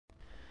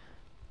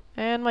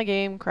And my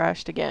game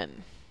crashed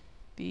again.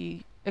 The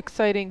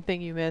exciting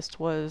thing you missed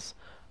was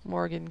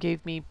Morrigan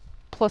gave me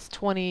plus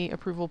 20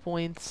 approval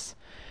points,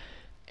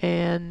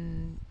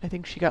 and I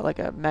think she got like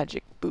a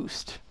magic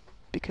boost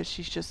because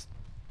she's just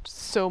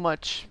so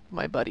much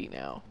my buddy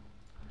now.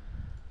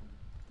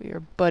 We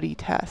are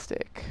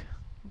buddy-tastic.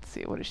 Let's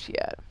see, what is she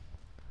at? Oh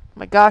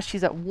my gosh,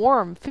 she's at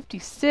warm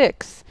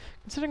 56.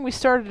 Considering we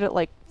started at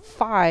like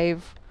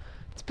 5,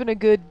 it's been a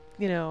good,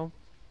 you know,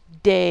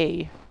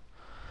 day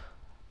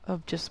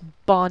of just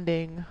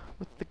bonding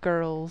with the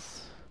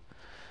girls.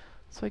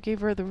 So I gave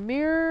her the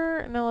mirror,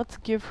 and now let's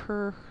give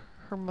her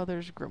her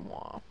mother's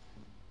grimoire.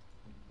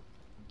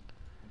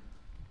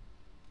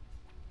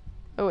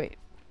 Oh wait,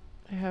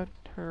 I have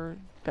her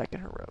back in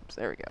her robes.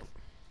 There we go.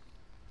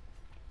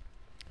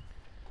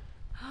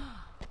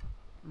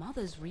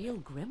 Mother's real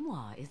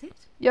grimoire, is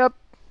it? Yep.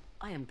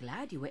 I am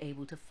glad you were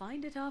able to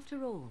find it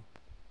after all.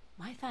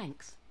 My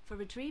thanks for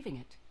retrieving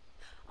it.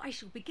 I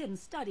shall begin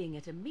studying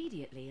it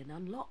immediately and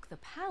unlock the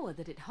power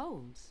that it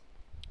holds.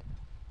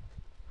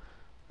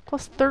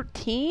 Plus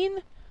 13?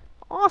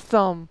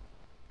 Awesome.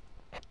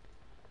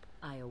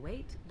 I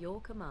await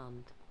your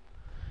command.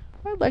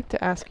 I'd like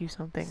to ask you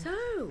something.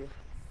 So,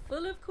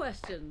 full of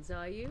questions,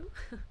 are you?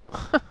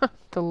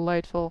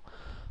 Delightful.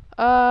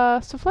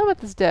 So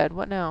Flemeth is dead.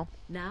 What now?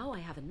 Now I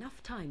have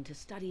enough time to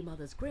study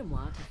Mother's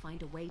grimoire to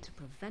find a way to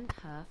prevent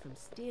her from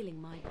stealing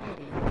my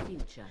body in the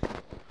future.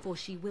 For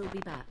she will be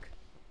back.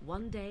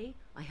 One day,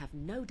 I have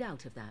no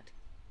doubt of that.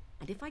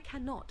 And if I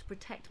cannot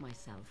protect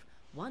myself,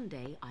 one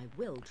day I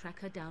will track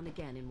her down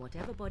again in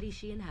whatever body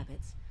she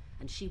inhabits,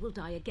 and she will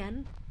die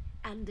again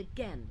and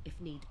again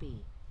if need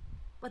be.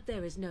 But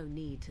there is no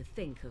need to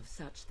think of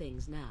such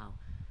things now.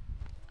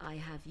 I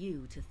have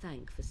you to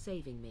thank for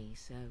saving me,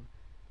 so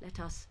let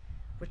us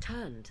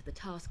return to the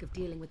task of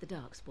dealing with the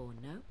Darkspawn,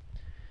 no?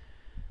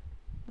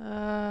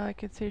 I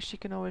could say she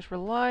can always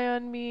rely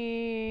on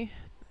me.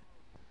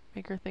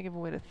 Make her think of a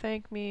way to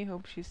thank me.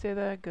 Hope she say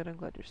that. Good, I'm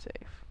glad you're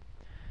safe.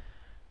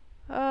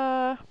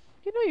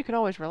 You know you can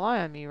always rely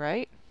on me,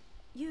 right?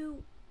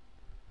 Too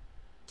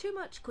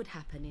much could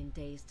happen in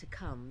days to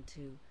come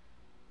to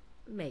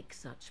make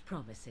such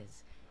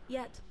promises.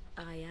 Yet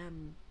I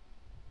am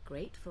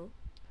grateful.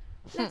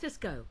 Let us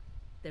go.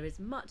 There is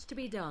much to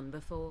be done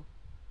before...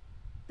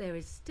 There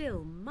is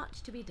still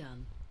much to be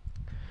done.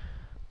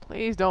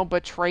 Please don't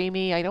betray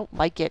me. I don't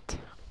like it.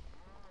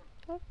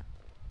 It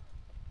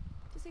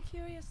is a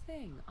curious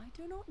thing. I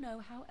do not know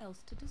how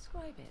else to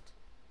describe it.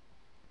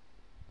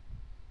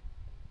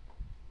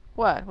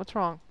 What? What's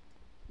wrong?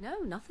 No,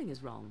 nothing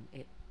is wrong.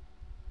 It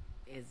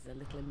is a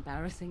little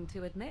embarrassing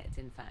to admit,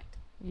 in fact.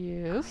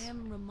 Yes? I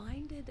am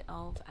reminded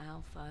of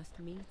our first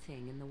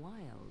meeting in the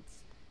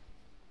wilds.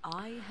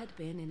 I had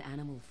been in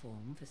animal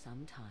form for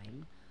some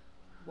time,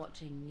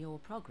 watching your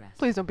progress.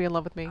 Please don't be in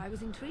love with me. I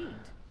was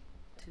intrigued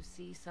to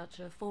see such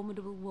a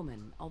formidable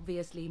woman,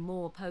 obviously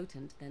more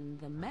potent than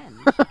the men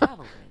she traveled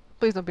with.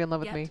 Please don't be in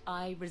love with Yet me.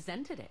 I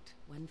resented it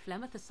when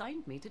Flemeth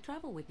assigned me to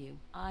travel with you.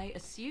 I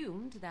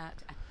assumed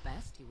that, at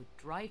best, you would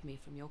drive me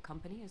from your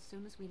company as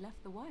soon as we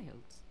left the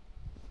wilds.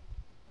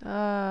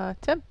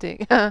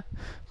 Tempting.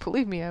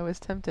 Believe me, I was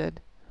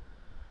tempted.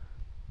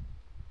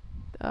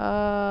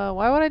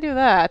 Why would I do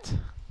that?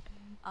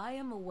 I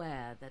am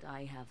aware that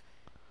I have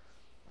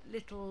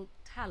little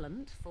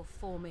talent for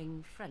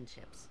forming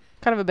friendships.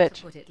 Kind of a bitch.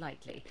 To put it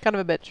lightly. Kind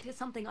of a bitch. It is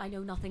something I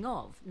know nothing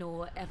of,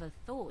 nor ever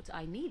thought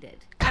I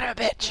needed. Kind of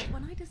a bitch. But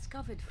when I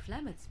discovered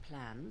Flemeth's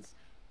plans,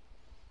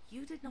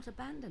 you did not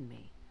abandon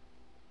me.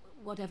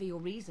 Whatever your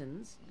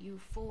reasons, you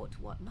fought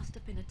what must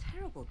have been a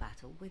terrible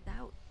battle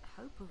without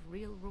hope of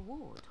real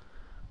reward.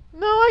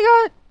 No,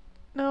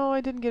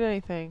 I didn't get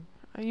anything.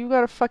 You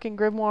got a fucking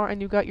grimoire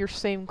and you got your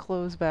same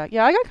clothes back.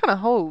 Yeah, I got kind of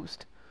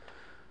hosed.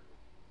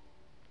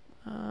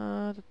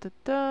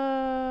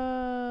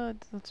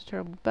 That's a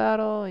terrible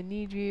battle. I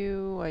need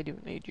you. I do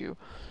need you.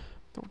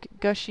 Don't get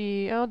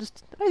gushy. I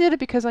did it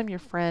because I'm your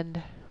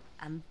friend.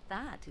 And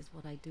that is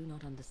what I do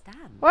not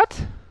understand.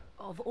 What?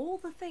 Of all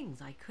the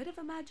things I could have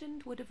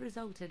imagined would have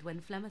resulted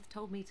when Flemeth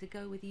told me to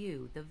go with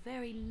you, the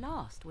very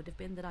last would have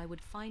been that I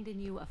would find in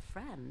you a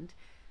friend,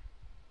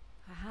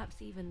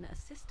 perhaps even a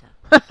sister.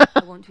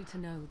 I want you to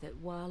know that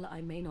while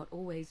I may not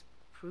always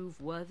prove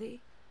worthy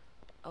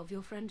of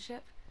your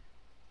friendship,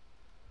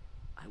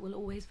 I will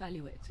always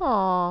value it.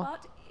 Aww.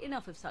 But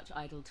enough of such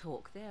idle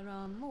talk. There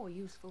are more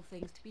useful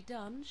things to be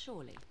done,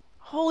 surely.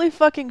 Holy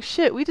fucking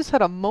shit, we just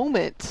had a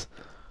moment.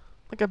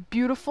 Like a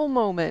beautiful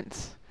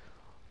moment.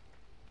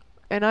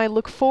 And I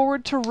look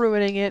forward to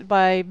ruining it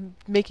by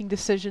making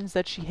decisions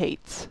that she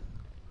hates.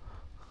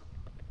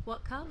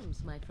 What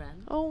comes, my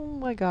friend? Oh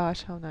my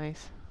gosh, how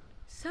nice.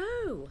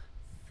 So,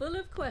 full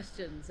of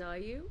questions, are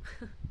you?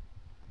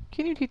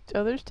 Can you teach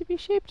others to be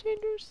shape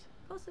changers?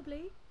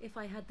 Possibly, if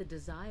I had the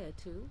desire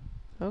to.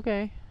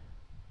 Okay.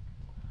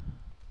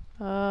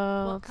 What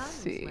Let's comes,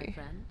 see. my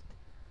friend?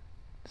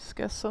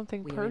 Discuss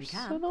something We're in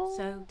camp, personal?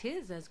 so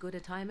 'tis as good a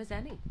time as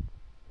any.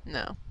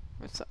 No,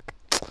 it suck.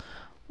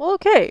 Well,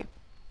 okay.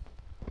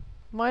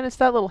 Minus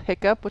that little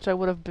hiccup, which I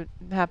would have been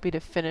happy to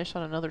finish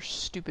on another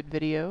stupid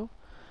video.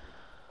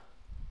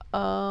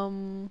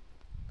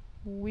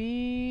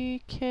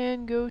 We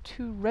can go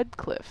to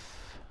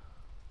Redcliffe.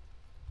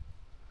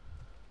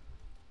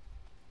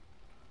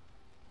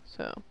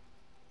 So,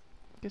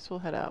 guess we'll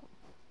head out.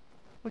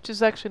 Which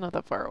is actually not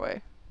that far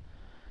away.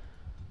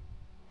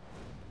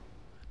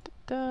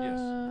 Yes.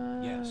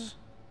 Yes.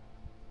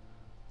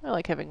 I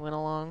like having Wynne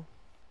along.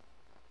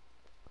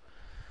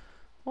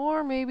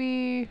 Or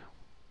maybe...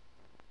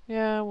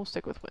 yeah, we'll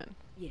stick with Wynne.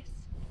 Yes.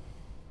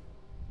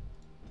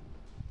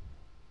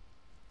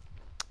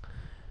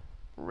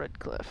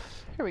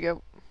 Redcliffe. Here we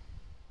go.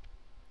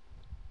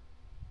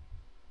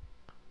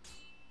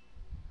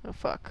 Oh,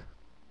 fuck.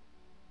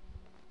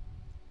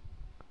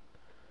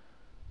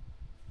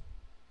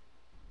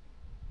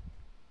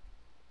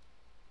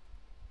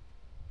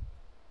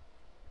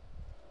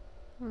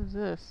 What is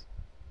this?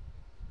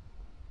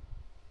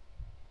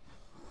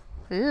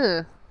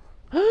 Ew.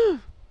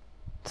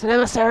 It's an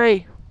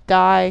emissary!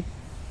 Die.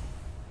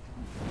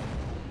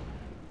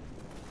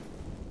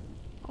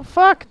 Oh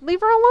fuck!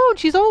 Leave her alone!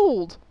 She's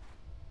old!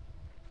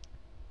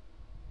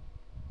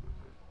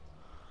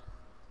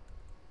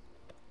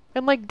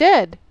 And like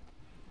dead.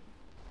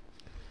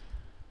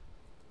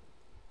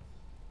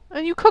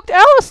 And you cooked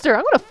Alistair!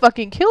 I'm gonna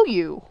fucking kill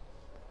you!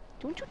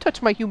 Don't you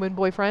touch my human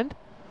boyfriend.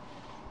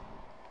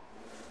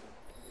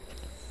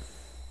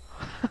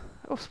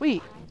 Oh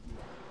sweet.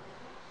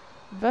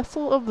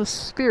 Vessel of the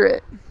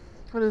Spirit.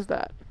 What is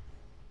that?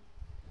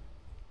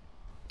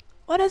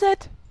 What is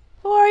it?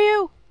 Who are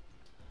you?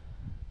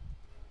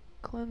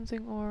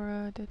 Cleansing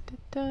aura. Da, da,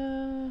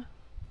 da.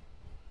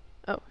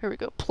 Oh, here we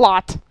go.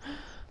 Plot.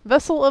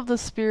 Vessel of the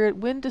Spirit.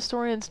 Wind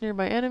disorients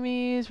nearby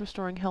enemies,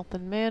 restoring health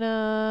and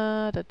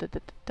mana. Da, da, da,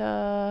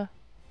 da,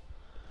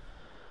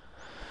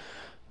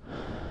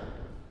 da.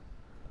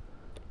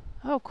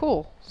 Oh,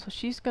 cool. So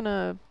she's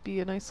gonna be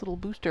a nice little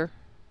booster.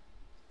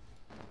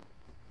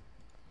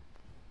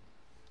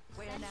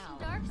 Where now?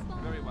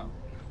 Very well.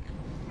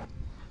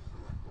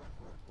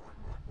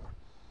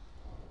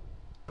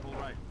 All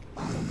right.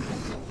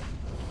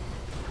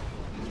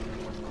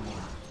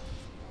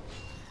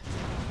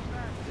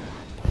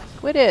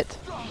 Quit it!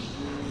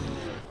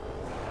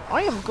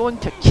 I am going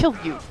to kill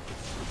you!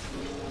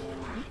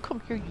 You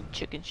come here, you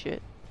chicken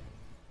shit.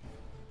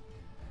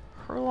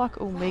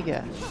 Herlock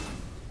Omega.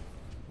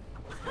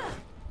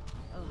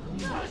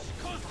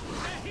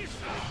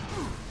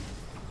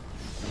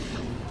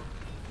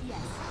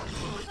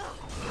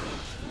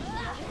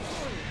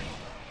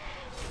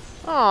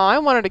 Oh, I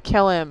wanted to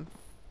kill him.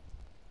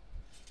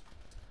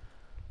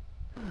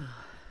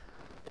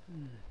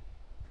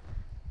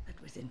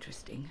 That was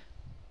interesting.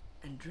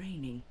 And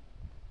draining.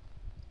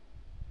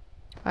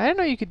 I didn't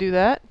know you could do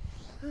that.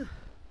 I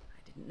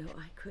didn't know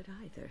I could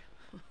either.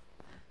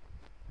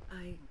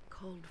 I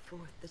called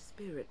forth the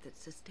spirit that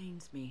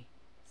sustains me,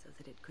 so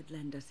that it could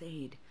lend us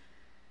aid.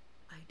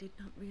 I did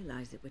not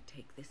realize it would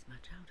take this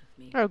much out of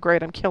me. Oh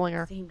great, I'm killing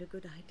her. It seemed a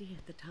good idea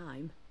at the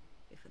time,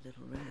 if a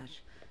little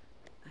rash.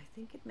 I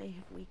think it may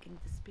have weakened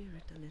the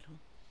spirit a little.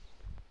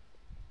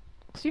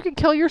 So you can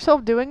kill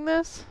yourself doing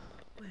this?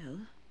 Well,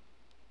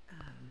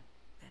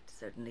 that's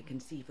certainly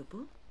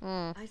conceivable.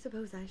 Hmm. I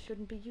suppose I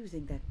shouldn't be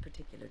using that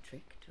particular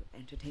trick to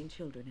entertain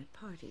children at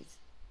parties.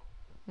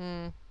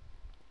 Hmm.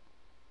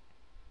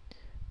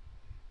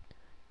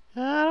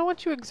 I don't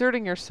want you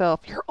exerting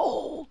yourself. You're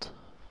old.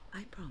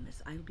 I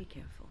promise I'll be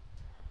careful.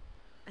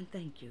 And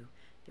thank you.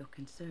 Your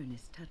concern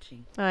is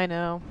touching. I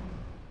know.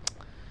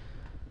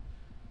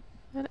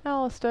 And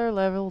Alistair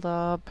leveled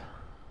up.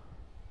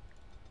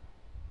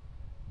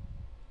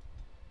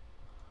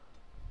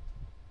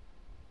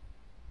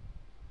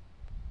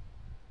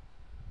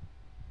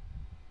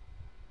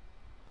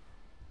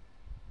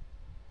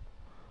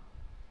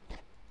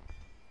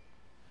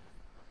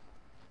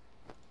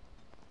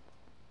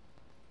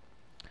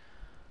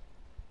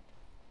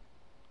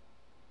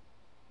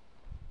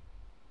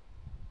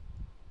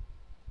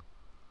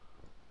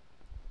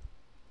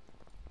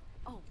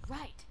 Oh,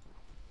 right.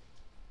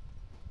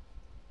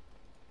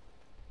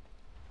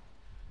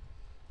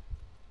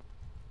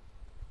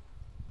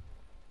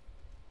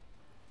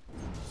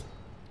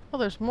 Oh,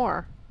 there's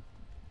more.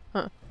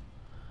 Huh.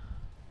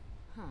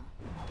 Huh.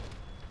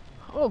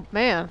 Oh,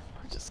 man.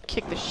 I just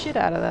kicked the shit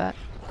out of that.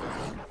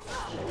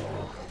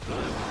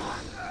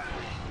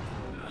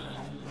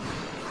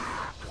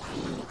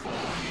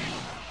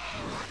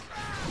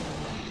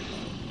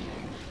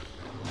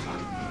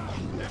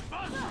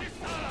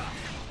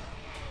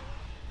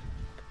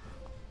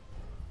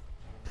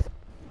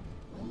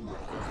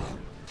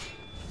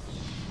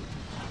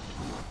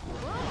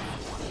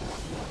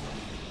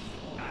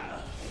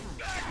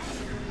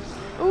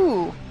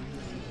 Ooh.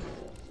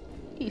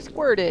 He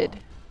squirted.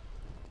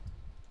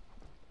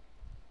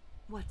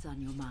 What's on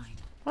your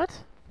mind? What?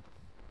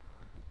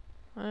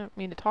 I don't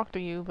mean to talk to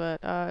you, but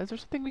is there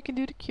something we can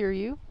do to cure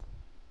you?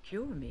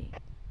 Cure me?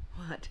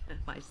 What? Am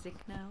I sick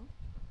now?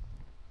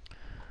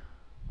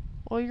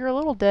 Well, you're a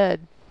little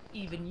dead.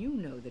 Even you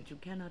know that you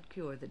cannot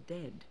cure the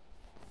dead.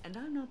 And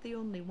I'm not the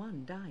only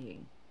one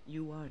dying.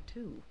 You are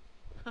too.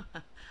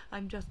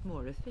 I'm just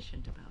more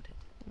efficient about it.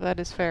 That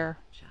is fair.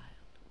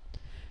 Child,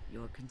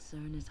 your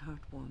concern is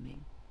heartwarming.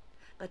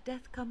 But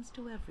death comes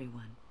to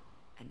everyone,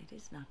 and it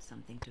is not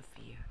something to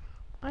fear.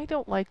 I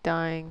don't like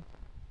dying.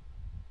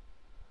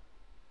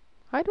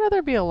 I'd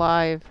rather be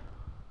alive.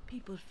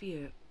 People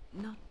fear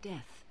not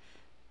death,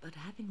 but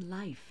having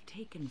life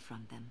taken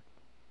from them.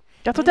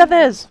 That's what Many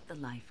death is! waste the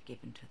life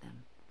given to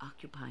them,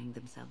 occupying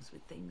themselves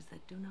with things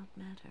that do not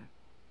matter.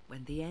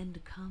 When the end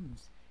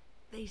comes,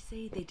 they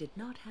say they did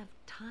not have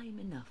time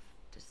enough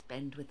to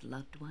spend with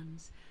loved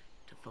ones,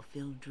 to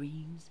fulfill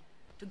dreams,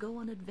 to go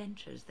on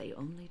adventures they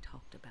only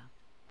talked about.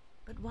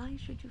 But why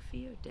should you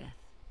fear death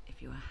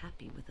if you are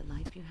happy with the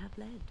life you have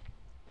led?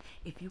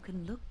 If you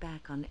can look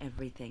back on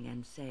everything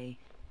and say,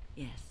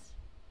 yes,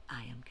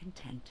 I am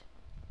content.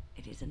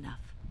 It is enough.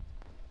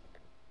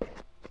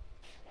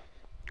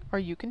 Are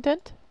you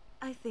content?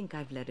 I think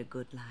I've led a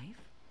good life,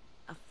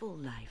 a full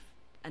life,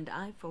 and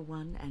I, for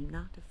one, am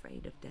not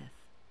afraid of death,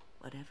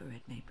 whatever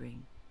it may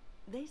bring.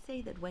 They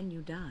say that when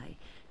you die,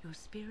 your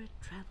spirit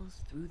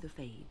travels through the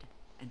fade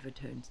and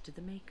returns to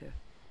the Maker.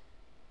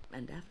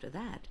 And after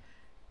that,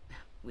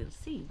 we'll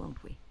see,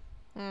 won't we?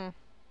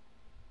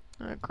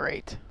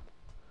 Great.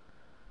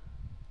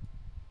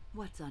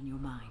 What's on your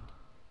mind?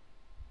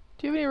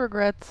 Do you have any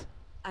regrets?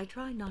 I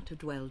try not to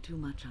dwell too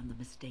much on the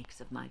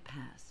mistakes of my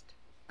past,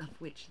 of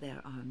which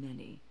there are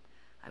many.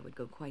 I would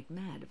go quite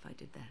mad if I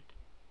did that.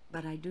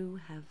 But I do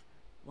have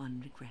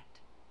one regret.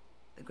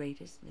 The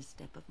greatest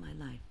misstep of my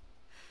life,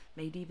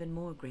 made even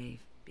more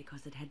grave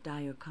because it had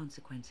dire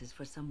consequences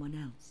for someone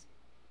else.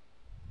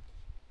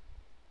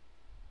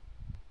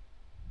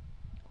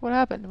 What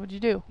happened? What'd you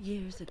do?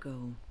 Years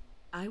ago,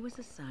 I was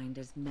assigned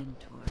as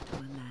mentor to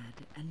a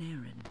lad,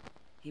 Anarin.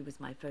 He was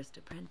my first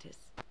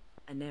apprentice.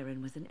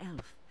 Anarin was an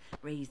elf,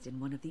 raised in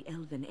one of the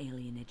elven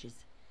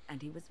alienages,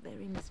 and he was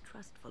very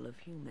mistrustful of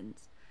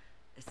humans,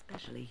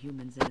 especially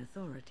humans in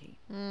authority.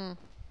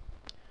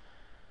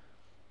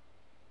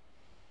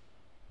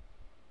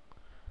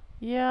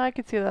 Yeah, I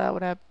could see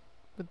that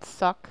would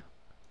suck.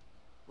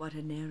 What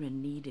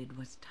Anarin needed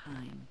was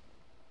time.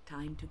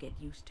 Time to get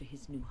used to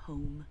his new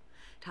home.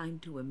 Time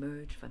to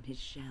emerge from his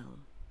shell,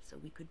 so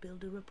we could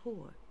build a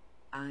rapport.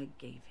 I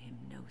gave him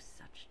no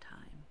such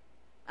time.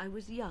 I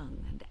was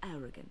young and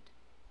arrogant.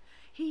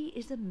 He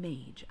is a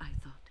mage, I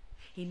thought.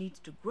 He needs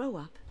to grow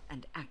up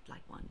and act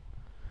like one.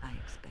 I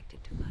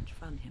expected too much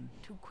from him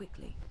too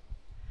quickly.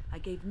 I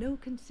gave no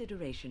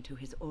consideration to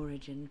his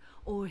origin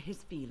or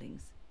his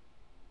feelings,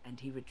 and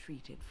he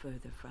retreated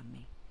further from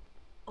me.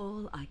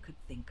 All I could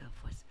think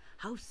of was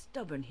how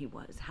stubborn he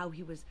was, how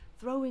he was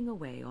throwing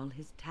away all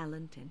his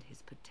talent and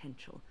his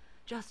potential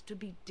just to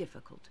be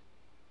difficult.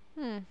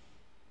 That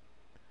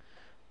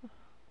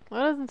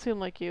doesn't seem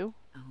like you.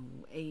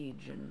 Oh,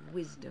 age and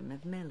wisdom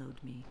have mellowed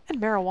me.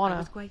 And I marijuana.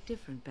 was quite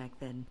different back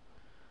then.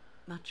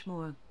 Much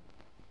more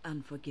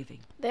unforgiving.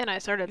 Then I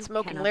started You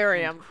smoking cannot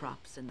lyrium. plant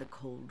crops in the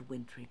cold,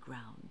 wintry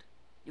ground.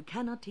 You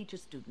cannot teach a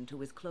student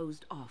who is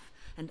closed off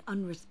and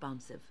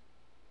unresponsive.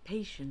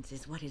 Patience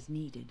is what is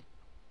needed,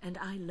 and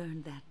I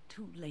learned that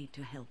too late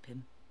to help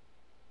him.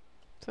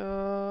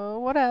 So,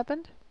 what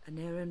happened?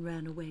 Anarin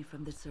ran away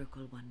from the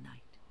circle one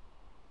night.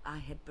 I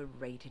had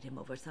berated him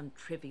over some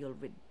trivial,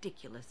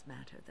 ridiculous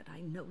matter that I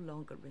no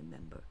longer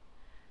remember.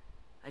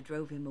 I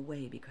drove him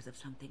away because of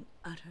something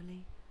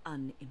utterly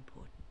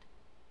unimportant.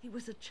 He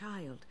was a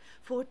child,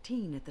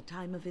 14 at the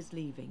time of his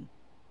leaving.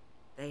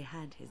 They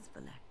had his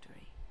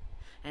phylactery,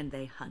 and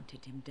they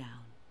hunted him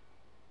down.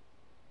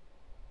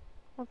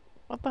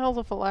 What the hell's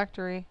a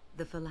phylactery?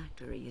 The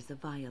phylactery is a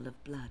vial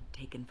of blood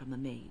taken from a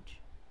mage.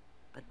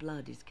 But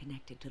blood is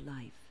connected to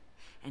life,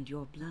 and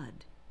your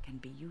blood can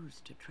be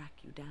used to track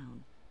you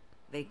down.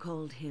 They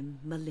called him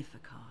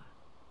Maleficar,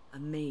 a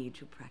mage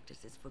who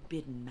practices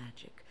forbidden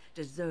magic,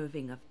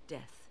 deserving of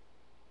death.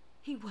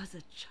 He was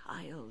a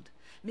child,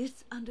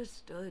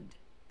 misunderstood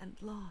and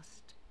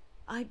lost.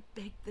 I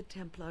begged the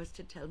Templars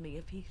to tell me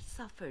if he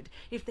suffered,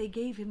 if they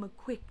gave him a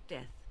quick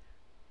death.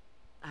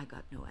 I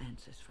got no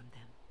answers from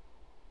them.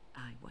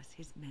 I was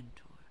his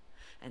mentor,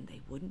 and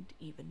they wouldn't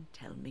even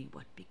tell me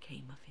what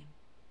became of him.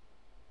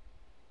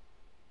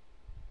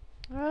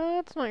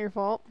 That's not your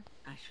fault.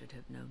 I should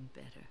have known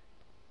better.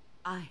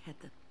 I had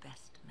the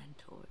best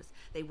mentors.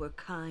 They were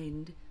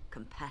kind,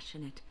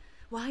 compassionate.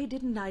 Why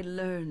didn't I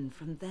learn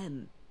from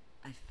them?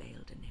 I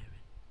failed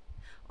Anarin.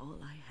 All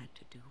I had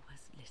to do was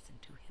listen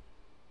to him.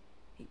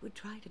 He would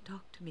try to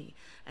talk to me,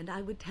 and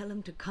I would tell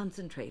him to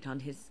concentrate on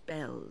his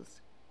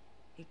spells.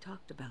 He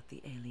talked about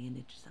the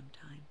alienage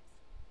sometimes,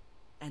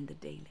 and the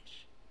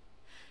Dalish.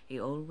 He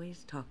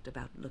always talked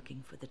about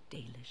looking for the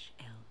Dalish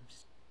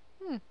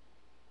Elves.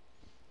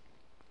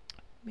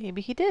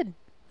 Maybe he did.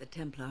 The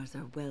Templars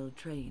are well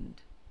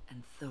trained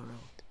and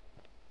thorough.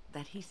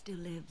 That he still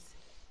lives,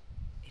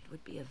 it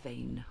would be a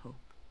vain hope.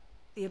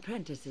 The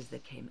apprentices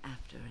that came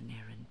after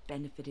Anarin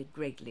benefited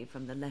greatly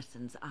from the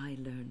lessons I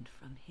learned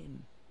from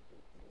him.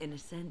 In a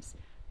sense,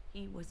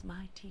 he was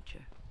my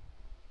teacher,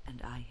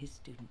 and I his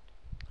student.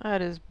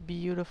 That is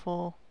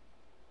beautiful.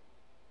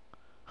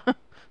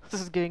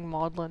 This is getting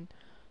maudlin.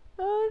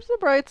 Oh, there's the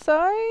bright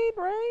side,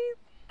 right?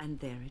 And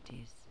there it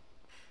is.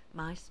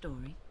 My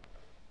story.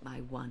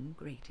 My one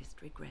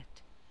greatest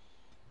regret.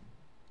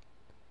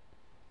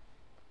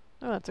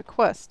 Oh, that's a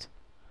quest.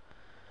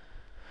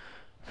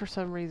 For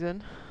some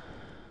reason.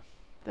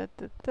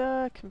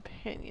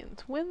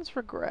 Companions. Wynne's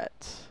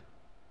regret.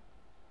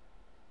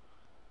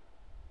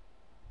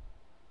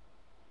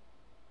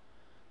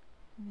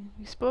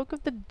 We spoke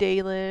of the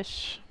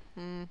Dalish.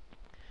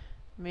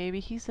 Maybe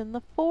he's in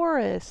the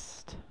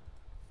forest.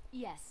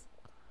 Yes.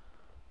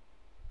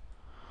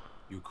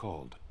 You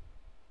called.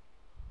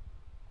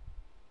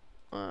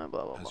 Blah,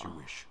 blah, As you blah.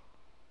 wish.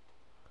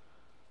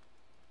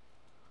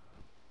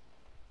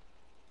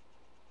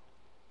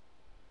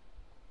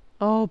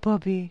 Oh,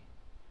 puppy.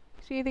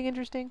 See anything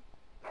interesting?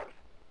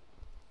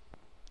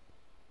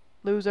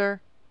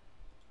 Loser.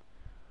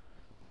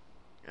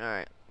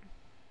 Alright.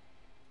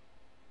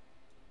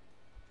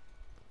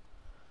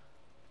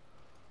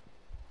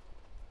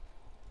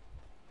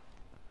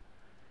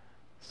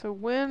 So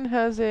Wynne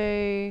has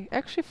a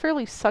actually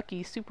fairly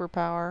sucky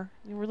superpower.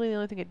 Really the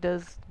only thing it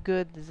does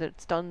good is it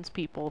stuns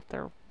people if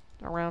they're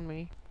around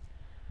me.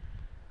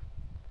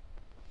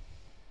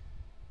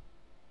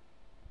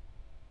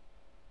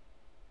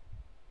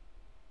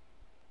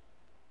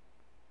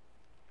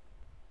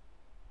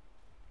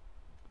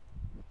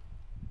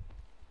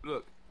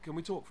 Look, can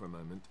we talk for a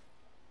moment?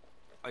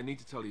 I need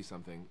to tell you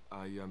something.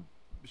 I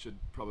should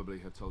probably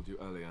have told you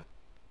earlier.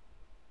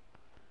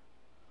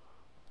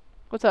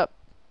 What's up?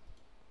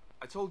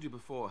 I told you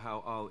before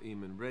how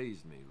Al-Eamon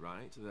raised me,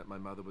 right? That my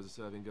mother was a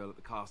serving girl at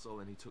the castle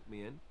and he took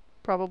me in?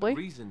 Probably.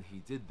 The reason he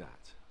did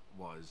that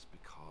was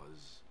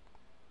because,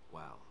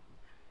 well,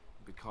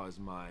 because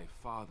my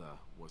father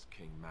was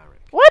King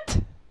Marek.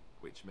 What?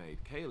 Which made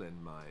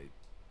Kaelin my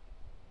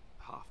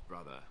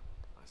half-brother,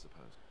 I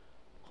suppose.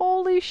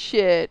 Holy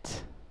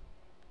shit.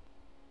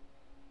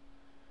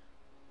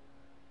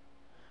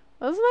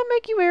 Doesn't that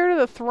make you heir to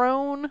the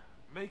throne?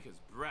 Maker's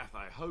breath,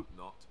 I hope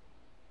not.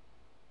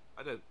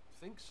 I don't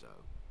think so.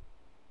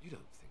 You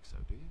don't think so,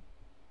 do you?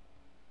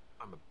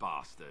 I'm a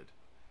bastard.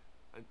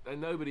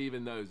 And nobody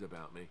even knows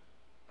about me.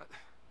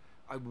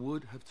 I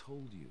would have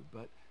told you,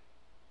 but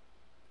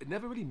it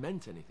never really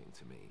meant anything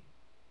to me.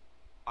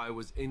 I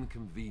was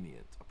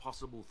inconvenient, a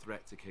possible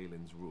threat to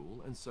Kaelin's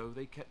rule, and so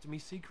they kept me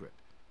secret.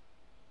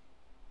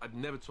 I'd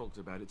never talked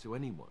about it to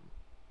anyone.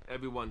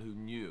 Everyone who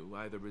knew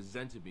either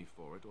resented me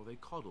for it or they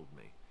coddled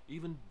me.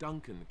 Even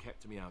Duncan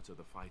kept me out of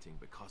the fighting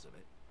because of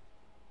it.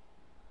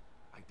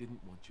 I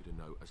didn't want you to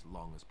know as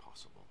long as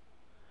possible.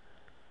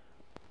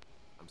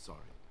 I'm sorry.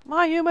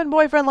 My human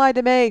boyfriend lied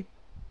to me.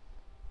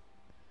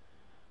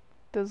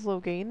 Does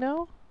Loghain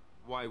know?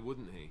 Why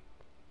wouldn't he?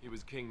 He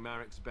was King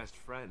Marek's best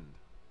friend.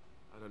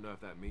 I don't know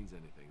if that means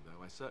anything,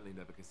 though. I certainly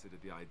never considered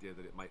the idea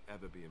that it might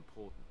ever be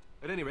important.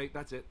 At any rate,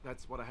 that's it.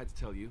 That's what I had to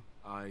tell you.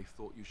 I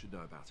thought you should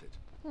know about it.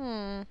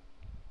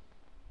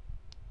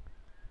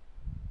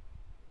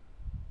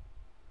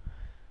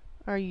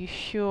 Are you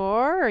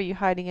sure? Are you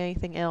hiding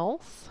anything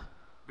else?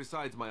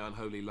 Besides my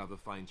unholy love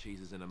of fine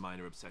cheeses and a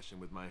minor obsession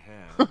with my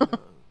hair. No,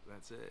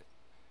 that's it.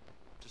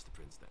 Just the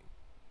prince thing.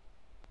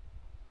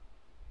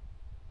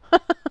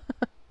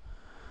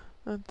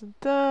 We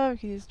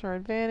can use it to our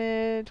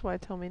advantage. Why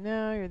tell me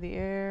now? You're the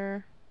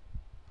heir.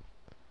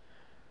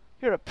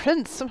 You're a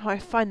prince. Somehow I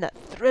find that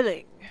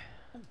thrilling.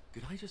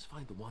 Did I just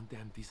find the one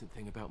damn decent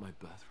thing about my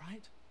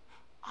birthright?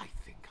 I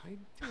think I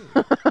did.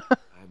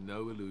 I have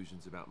no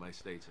illusions about my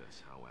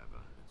status,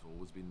 however. It's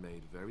always been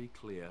made very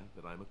clear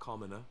that I'm a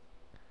commoner,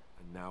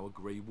 and now a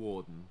Grey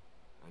Warden,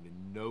 and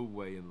in no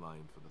way in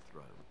line for the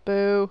throne.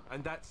 Boo.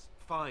 And that's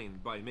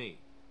fine by me.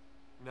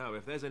 No,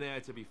 if there's an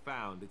heir to be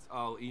found, it's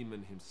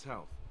Al-Eamon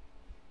himself.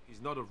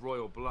 He's not of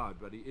royal blood,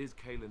 but he is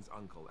Kaelin's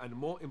uncle, and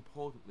more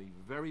importantly,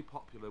 very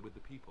popular with the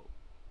people.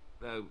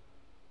 Though,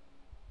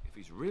 if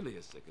he's really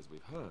as sick as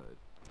we've heard,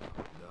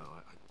 no,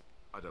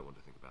 I don't want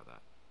to think about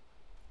that.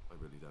 I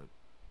really don't.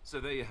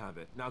 So there you have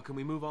it. Now can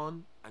we move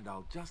on? And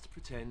I'll just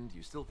pretend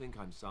you still think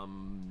I'm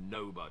some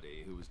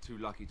nobody who was too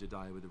lucky to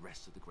die with the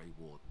rest of the Grey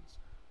Wardens.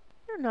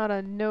 You're not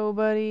a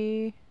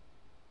nobody.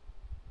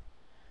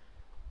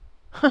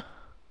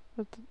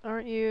 But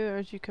aren't you,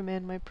 as you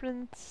command my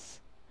prince?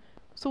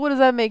 So what does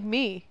that make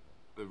me?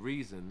 The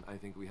reason I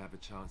think we have a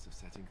chance of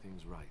setting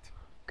things right.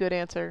 Good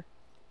answer.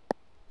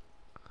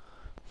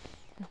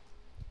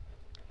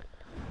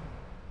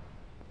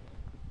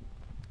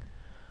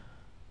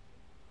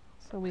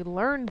 So we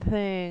learned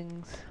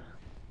things.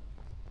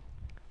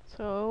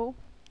 So,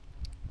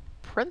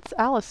 Prince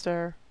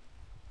Alistair.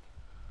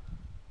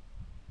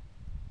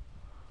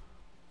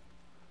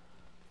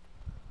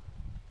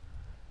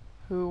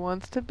 Who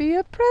wants to be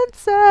a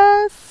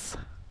princess?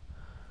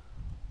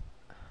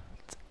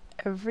 It's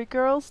every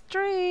girl's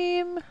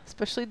dream,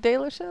 especially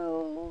Dalish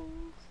Elf.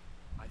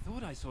 I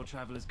thought I saw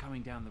travelers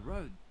coming down the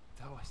road,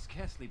 though I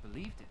scarcely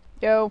believed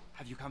it. Yo.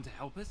 Have you come to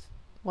help us?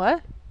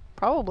 What?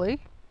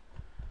 Probably.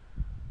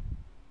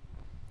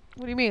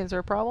 What do you mean? Is there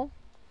a problem?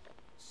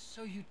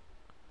 So you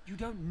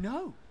don't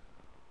know?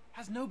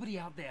 Has nobody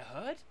out there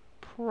heard?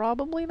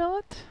 Probably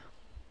not.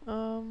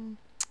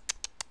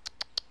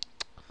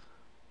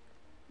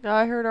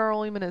 I heard our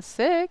Oleman is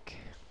sick.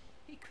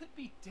 He could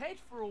be dead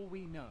for all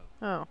we know.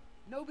 Oh.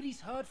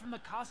 Nobody's heard from the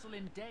castle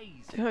in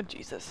days. Oh,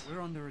 Jesus.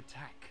 We're under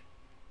attack.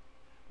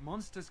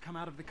 Monsters come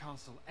out of the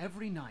castle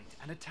every night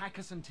and attack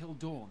us until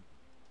dawn.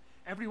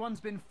 Everyone's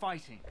been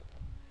fighting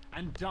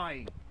and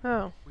dying.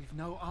 Oh. We've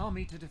no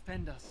army to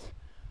defend us.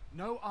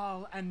 No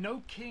Arl and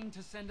no king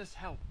to send us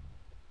help.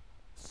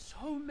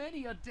 So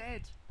many are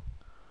dead.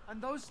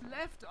 And those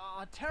left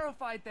are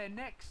terrified they're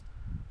next.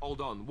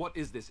 Hold on, what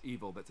is this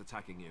evil that's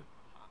attacking you?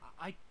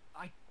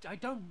 I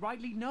don't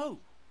rightly know.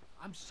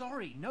 I'm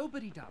sorry,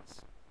 nobody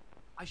does.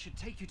 I should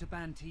take you to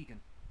Ban Tegan.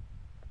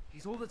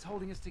 He's all that's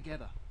holding us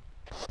together.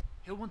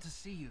 He'll want to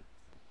see you.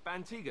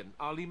 Ban Tegan,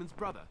 our Lehman's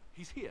brother.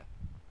 He's here.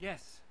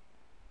 Yes.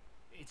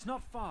 It's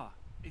not far,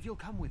 if you'll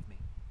come with me.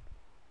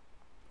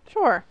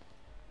 Sure.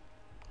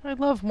 I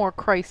love more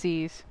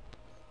crises.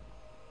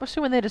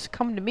 Especially when they just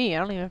come to me. I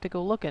don't even have to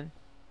go looking.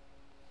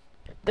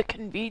 The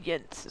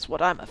convenience is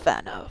what I'm a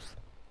fan of.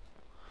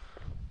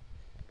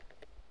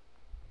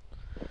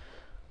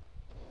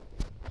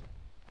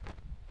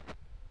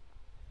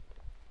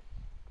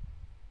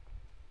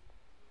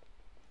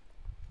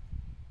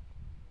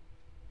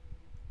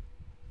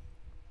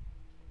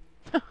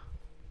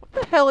 What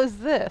the hell is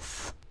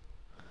this?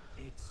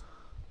 It's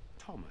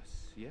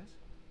Thomas, yes?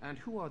 And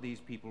who are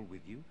these people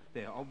with you?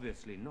 They are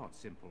obviously not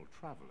simple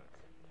travelers.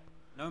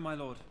 No, my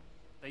lord.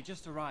 They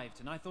just arrived,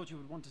 and I thought you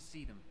would want to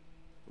see them.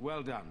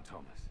 Well done,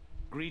 Thomas.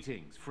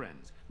 Greetings,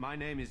 friends. My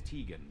name is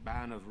Tegan,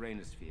 Ban of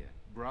Rainersphere,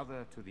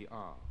 brother to the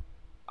Arl.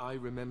 I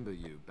remember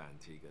you, Ban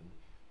Tegan.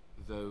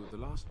 Though the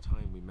last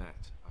time we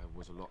met, I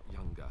was a lot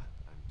younger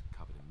and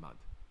covered in mud.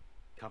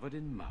 Covered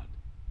in mud?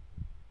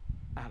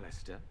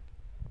 Alistair?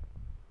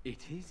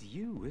 It is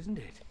you, isn't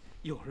it?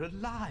 You're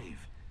alive!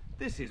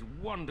 This is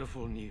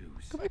wonderful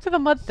news. Go back to the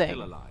mud thing.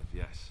 Still alive,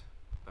 yes.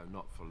 Though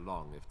not for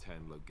long if Ten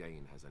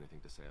Loghain has anything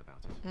to say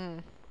about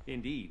it.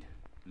 Indeed.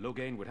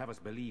 Loghain would have us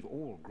believe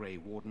all Grey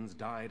Wardens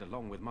died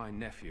along with my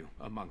nephew,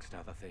 amongst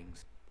other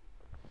things.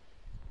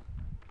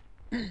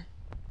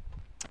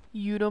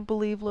 You don't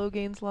believe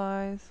Loghain's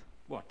lies?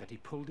 What, that he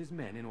pulled his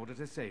men in order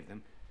to save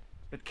them?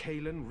 That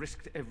Kaelin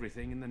risked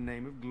everything in the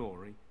name of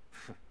glory?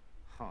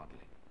 Hardly.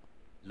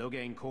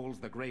 Loghain calls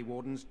the Grey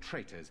Wardens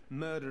traitors,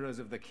 murderers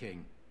of the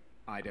king.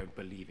 I don't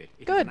believe it.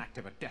 It is Good. an act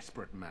of a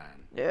desperate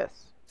man.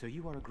 Yes. So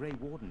you are a Grey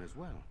Warden as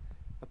well.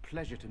 A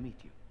pleasure to meet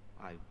you.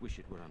 I wish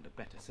it were under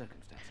better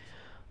circumstances.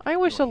 I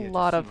wish You're a here to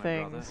lot see of my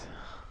brother. things.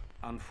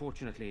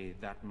 Unfortunately,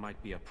 that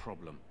might be a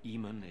problem.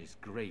 Eamon is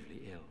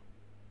gravely ill.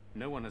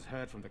 No one has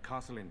heard from the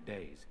castle in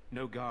days.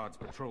 No guards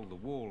patrol the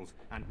walls,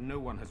 and no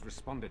one has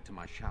responded to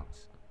my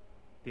shouts.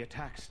 The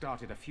attack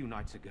started a few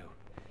nights ago.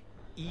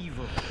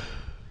 Evil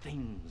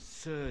things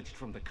surged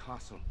from the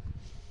castle.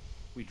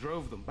 We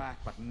drove them back,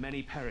 but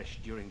many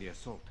perished during the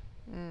assault.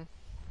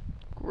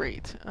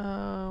 Great.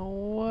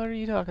 What are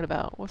you talking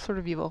about? What sort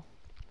of evil?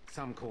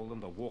 Some call them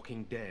the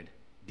walking dead,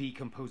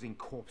 decomposing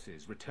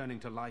corpses, returning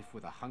to life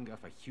with a hunger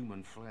for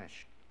human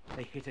flesh.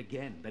 They hit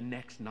again the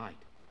next night.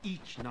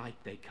 Each night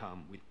they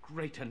come with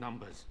greater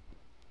numbers.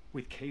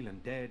 With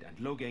Kaelin dead and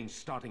Loghain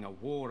starting a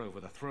war over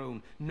the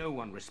throne, no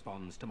one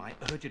responds to my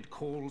urgent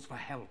calls for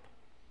help.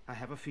 I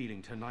have a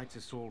feeling tonight's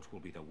assault will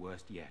be the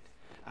worst yet.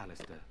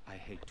 Alistair, I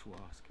hate to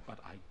ask, but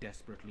I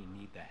desperately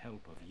need the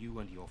help of you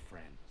and your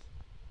friends.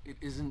 It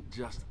isn't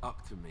just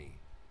up to me.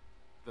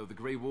 Though the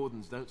Grey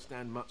Wardens don't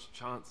stand much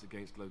chance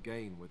against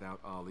Loghain without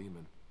our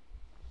Lehman.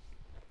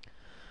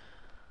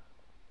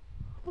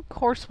 Of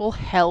course we'll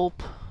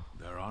help.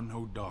 There are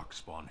no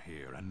darkspawn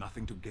here, and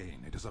nothing to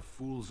gain. It is a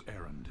fool's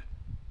errand.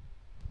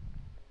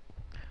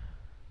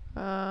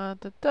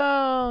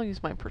 I'll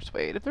use my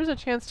persuade. If there's a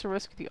chance to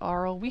rescue the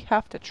Arl, we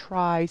have to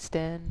try,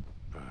 Sten.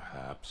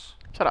 Perhaps.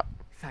 Shut up.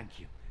 Thank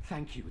you.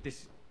 Thank you.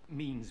 This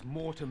means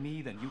more to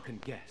me than you can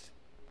guess.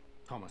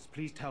 Thomas,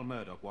 please tell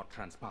Murdoch what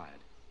transpired.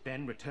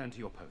 Then return to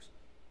your post.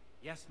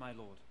 Yes, my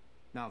lord.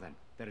 Now then,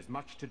 there is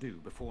much to do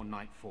before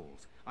night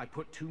falls. I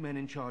put 2 men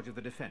in charge of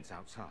the defense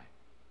outside.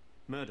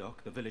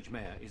 Murdoch, the village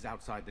mayor, is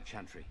outside the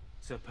chantry.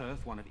 Sir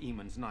Perth, one of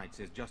Eamon's knights,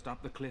 is just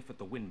up the cliff at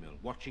the windmill,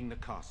 watching the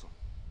castle.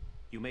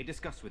 You may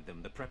discuss with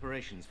them the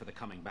preparations for the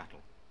coming battle.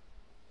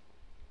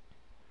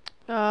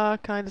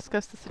 Can I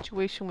discuss the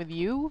situation with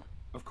you?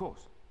 Of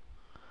course.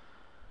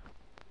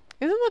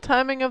 Isn't the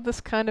timing of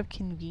this kind of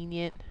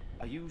convenient?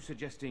 Are you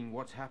suggesting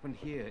what's happened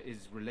here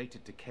is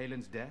related to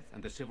Kaelin's death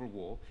and the Civil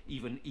War,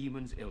 even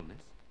Eamon's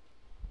illness?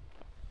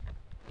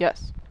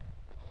 Yes.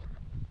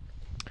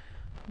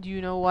 Do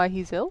you know why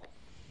he's ill?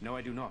 No,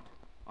 I do not.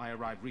 I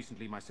arrived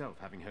recently myself,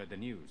 having heard the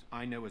news.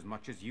 I know as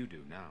much as you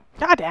do now.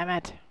 God damn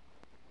it.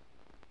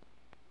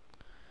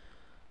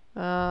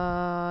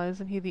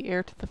 Isn't he the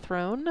heir to the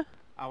throne?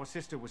 Our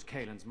sister was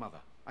Kaelin's mother.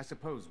 I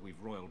suppose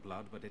we've royal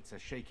blood, but it's a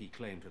shaky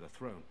claim to the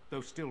throne,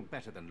 though still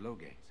better than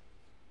Loghain's.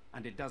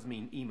 And it does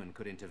mean Eamon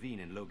could intervene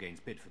in Loghain's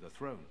bid for the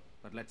throne,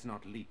 but let's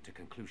not leap to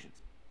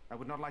conclusions. I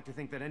would not like to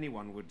think that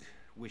anyone would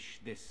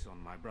wish this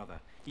on my brother.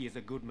 He is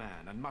a good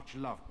man and much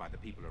loved by the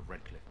people of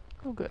Redcliffe.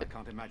 Oh, good. I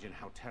can't imagine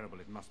how terrible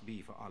it must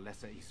be for our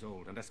lesser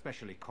Isolde, and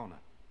especially Connor.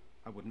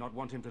 I would not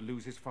want him to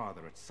lose his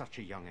father at such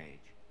a young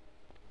age.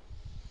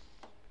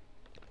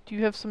 Do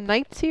you have some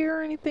knights here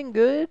or anything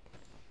good?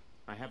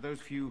 I have those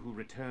few who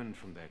returned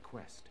from their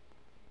quest.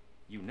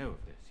 You know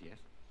of this, yes?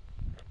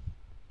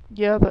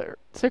 Yeah, the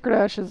Sacred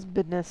Ash's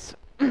business.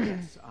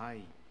 Yes,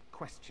 I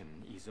question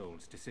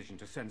Isolde's decision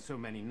to send so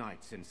many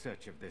knights in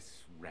search of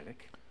this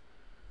relic.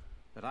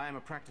 But I am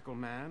a practical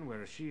man,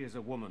 whereas she is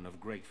a woman of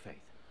great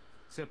faith.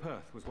 Sir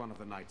Perth was one of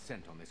the knights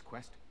sent on this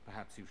quest.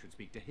 Perhaps you should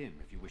speak to him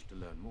if you wish to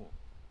learn more.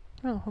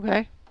 Oh,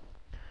 okay.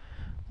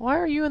 Why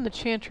are you in the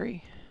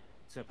chantry?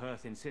 Sir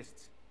Perth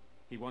insists.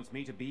 He wants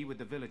me to be with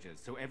the villagers,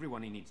 so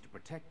everyone he needs to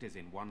protect is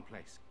in one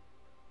place.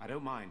 I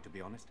don't mind, to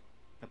be honest.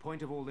 The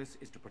point of all this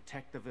is to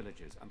protect the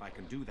villagers, and I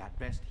can do that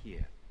best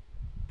here.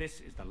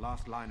 This is the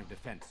last line of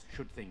defense,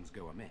 should things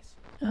go amiss.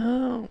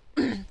 Oh,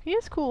 he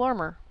has cool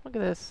armor. Look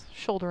at this.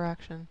 Shoulder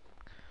action.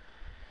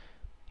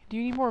 Do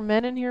you need more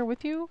men in here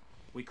with you?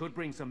 We could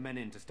bring some men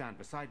in to stand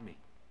beside me,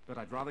 but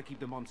I'd rather keep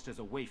the monsters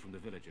away from the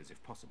villagers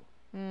if possible.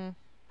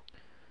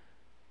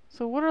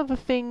 So what are the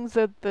things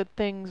and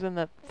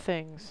the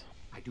things?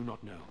 I do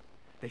not know.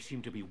 They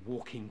seem to be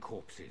walking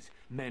corpses,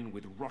 men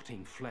with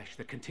rotting flesh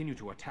that continue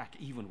to attack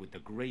even with the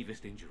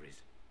gravest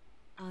injuries.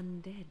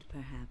 Undead,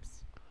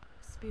 perhaps.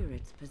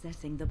 Spirits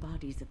possessing the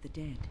bodies of the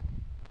dead.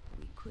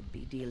 We could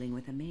be dealing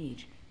with a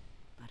mage,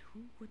 but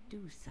who would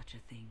do such a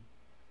thing?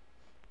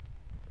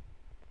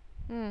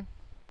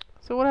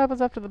 So what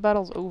happens after the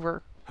battle's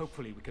over?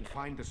 Hopefully we can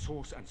find the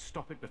source and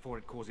stop it before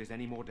it causes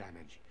any more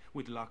damage.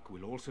 With luck,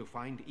 we'll also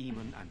find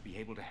Eamon and be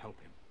able to help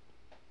him.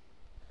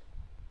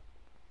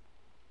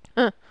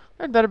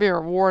 There'd better be a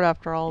reward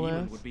after all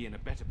Eamon this. would be in a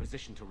better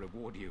position to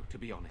reward you, to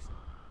be honest.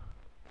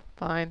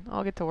 Fine,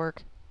 I'll get to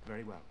work.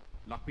 Very well.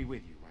 Luck be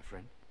with you, my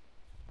friend.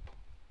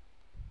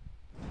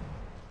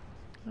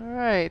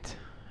 Alright.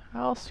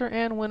 Alistair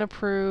and Wynne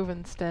approve,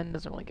 and Sten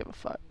doesn't really give a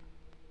fuck.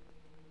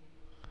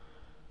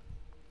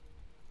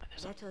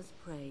 Let us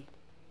pray.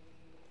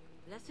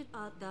 Blessed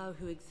art thou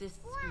who exists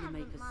in the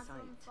Maker's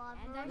sight.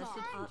 Blessed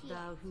art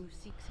thou who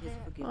seeks his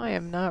forgiveness. I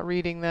am not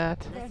reading that.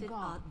 Blessed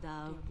art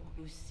thou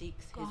who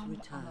seeks his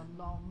return.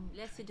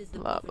 Blessed is the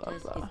Blah,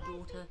 prophetess, blah, blah. his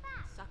daughter,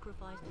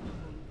 sacrificed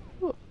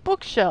in Ooh, a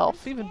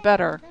bookshelf, even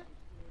better.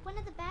 When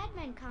are the bad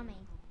men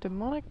coming?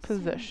 Demonic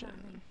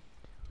possession.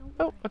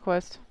 Oh, a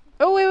quest.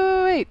 Oh,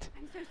 wait!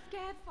 I'm so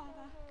scared, Father.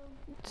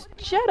 It's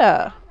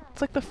Jeddah! It's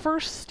like the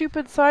first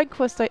stupid side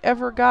quest I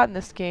ever got in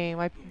this game.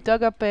 I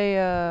dug up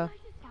a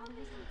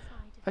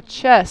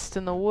chest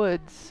in the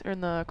woods, or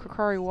in the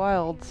Vakarian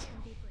wilds.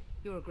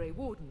 You're a Grey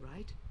Warden,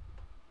 right?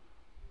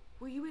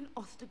 Were you in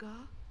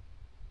Ostagar?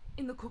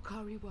 In the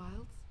Vakarian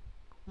wilds?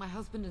 My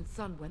husband and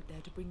son went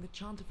there to bring the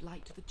chant of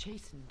light to the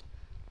chastened.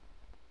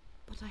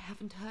 But I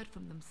haven't heard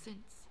from them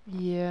since.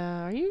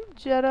 Yeah, are you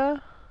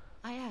Jeddah?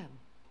 I am.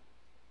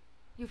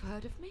 You've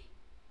heard of me?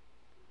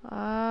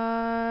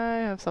 I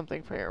have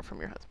something for you from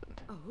your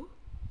husband. Oh?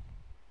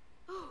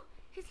 Oh,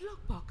 his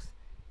lockbox.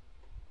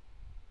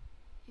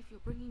 If you're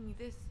bringing me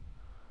this...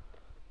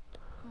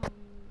 Oh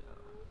no.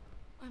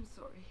 I'm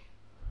sorry.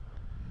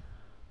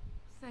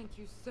 Thank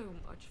you so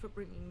much for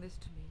bringing this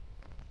to me.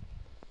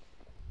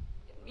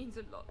 It means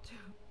a lot to...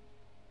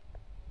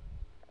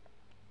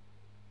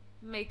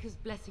 Maker's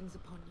blessings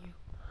upon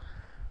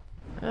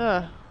you.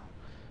 Ugh.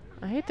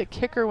 I hate to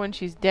kick her when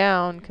she's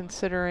down,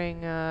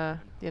 considering,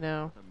 you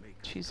know,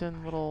 she's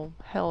in little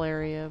hell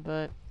area,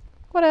 but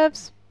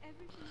whatevs.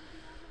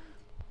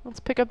 Let's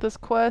pick up this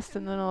quest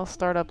and then I'll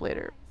start up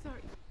later.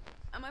 Sorry.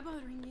 Am I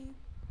bothering you?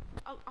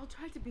 I'll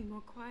try to be more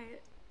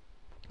quiet.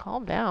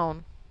 Calm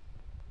down.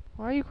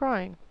 Why are you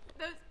crying?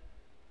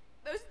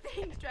 Those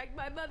things dragged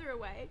my mother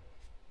away.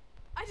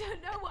 I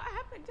don't know what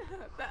happened to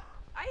her, but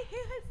I hear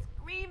her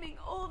screaming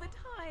all the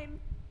time.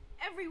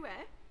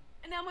 Everywhere.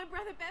 And now my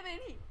brother Bevan,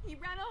 he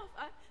ran off.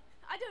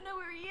 I don't know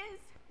where he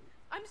is.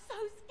 I'm so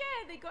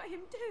scared they got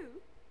him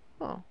too.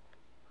 Oh.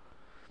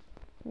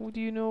 Well, do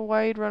you know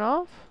why he'd run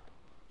off?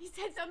 He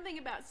said something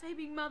about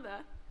saving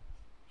Mother.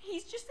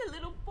 He's just a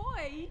little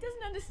boy. He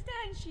doesn't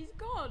understand she's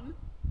gone.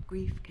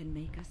 Grief can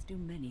make us do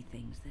many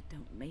things that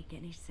don't make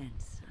any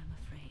sense, I'm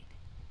afraid.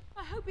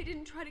 I hope he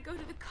didn't try to go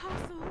to the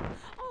castle.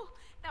 Oh,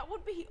 that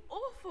would be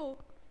awful.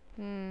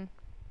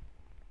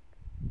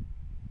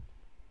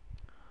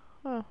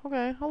 Oh,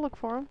 okay. I'll look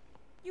for him.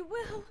 You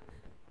will?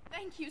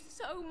 Thank you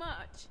so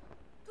much.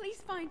 Please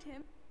find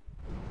him.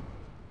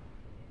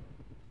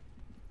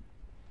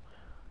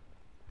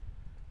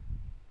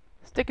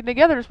 Sticking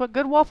together is what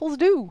good waffles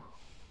do.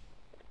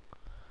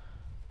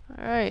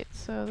 Alright,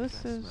 so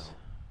this is... Smell.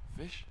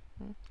 Fish?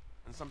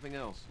 And something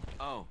else.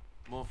 Oh,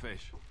 more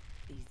fish.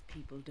 These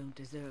people don't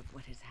deserve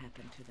what has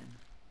happened to them.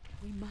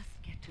 We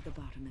must get to the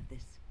bottom of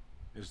this.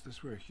 Is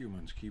this where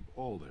humans keep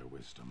all their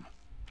wisdom?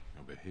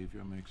 Your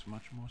behavior makes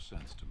much more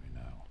sense to me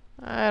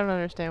now. I don't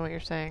understand what you're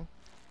saying.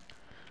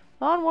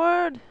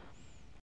 Onward!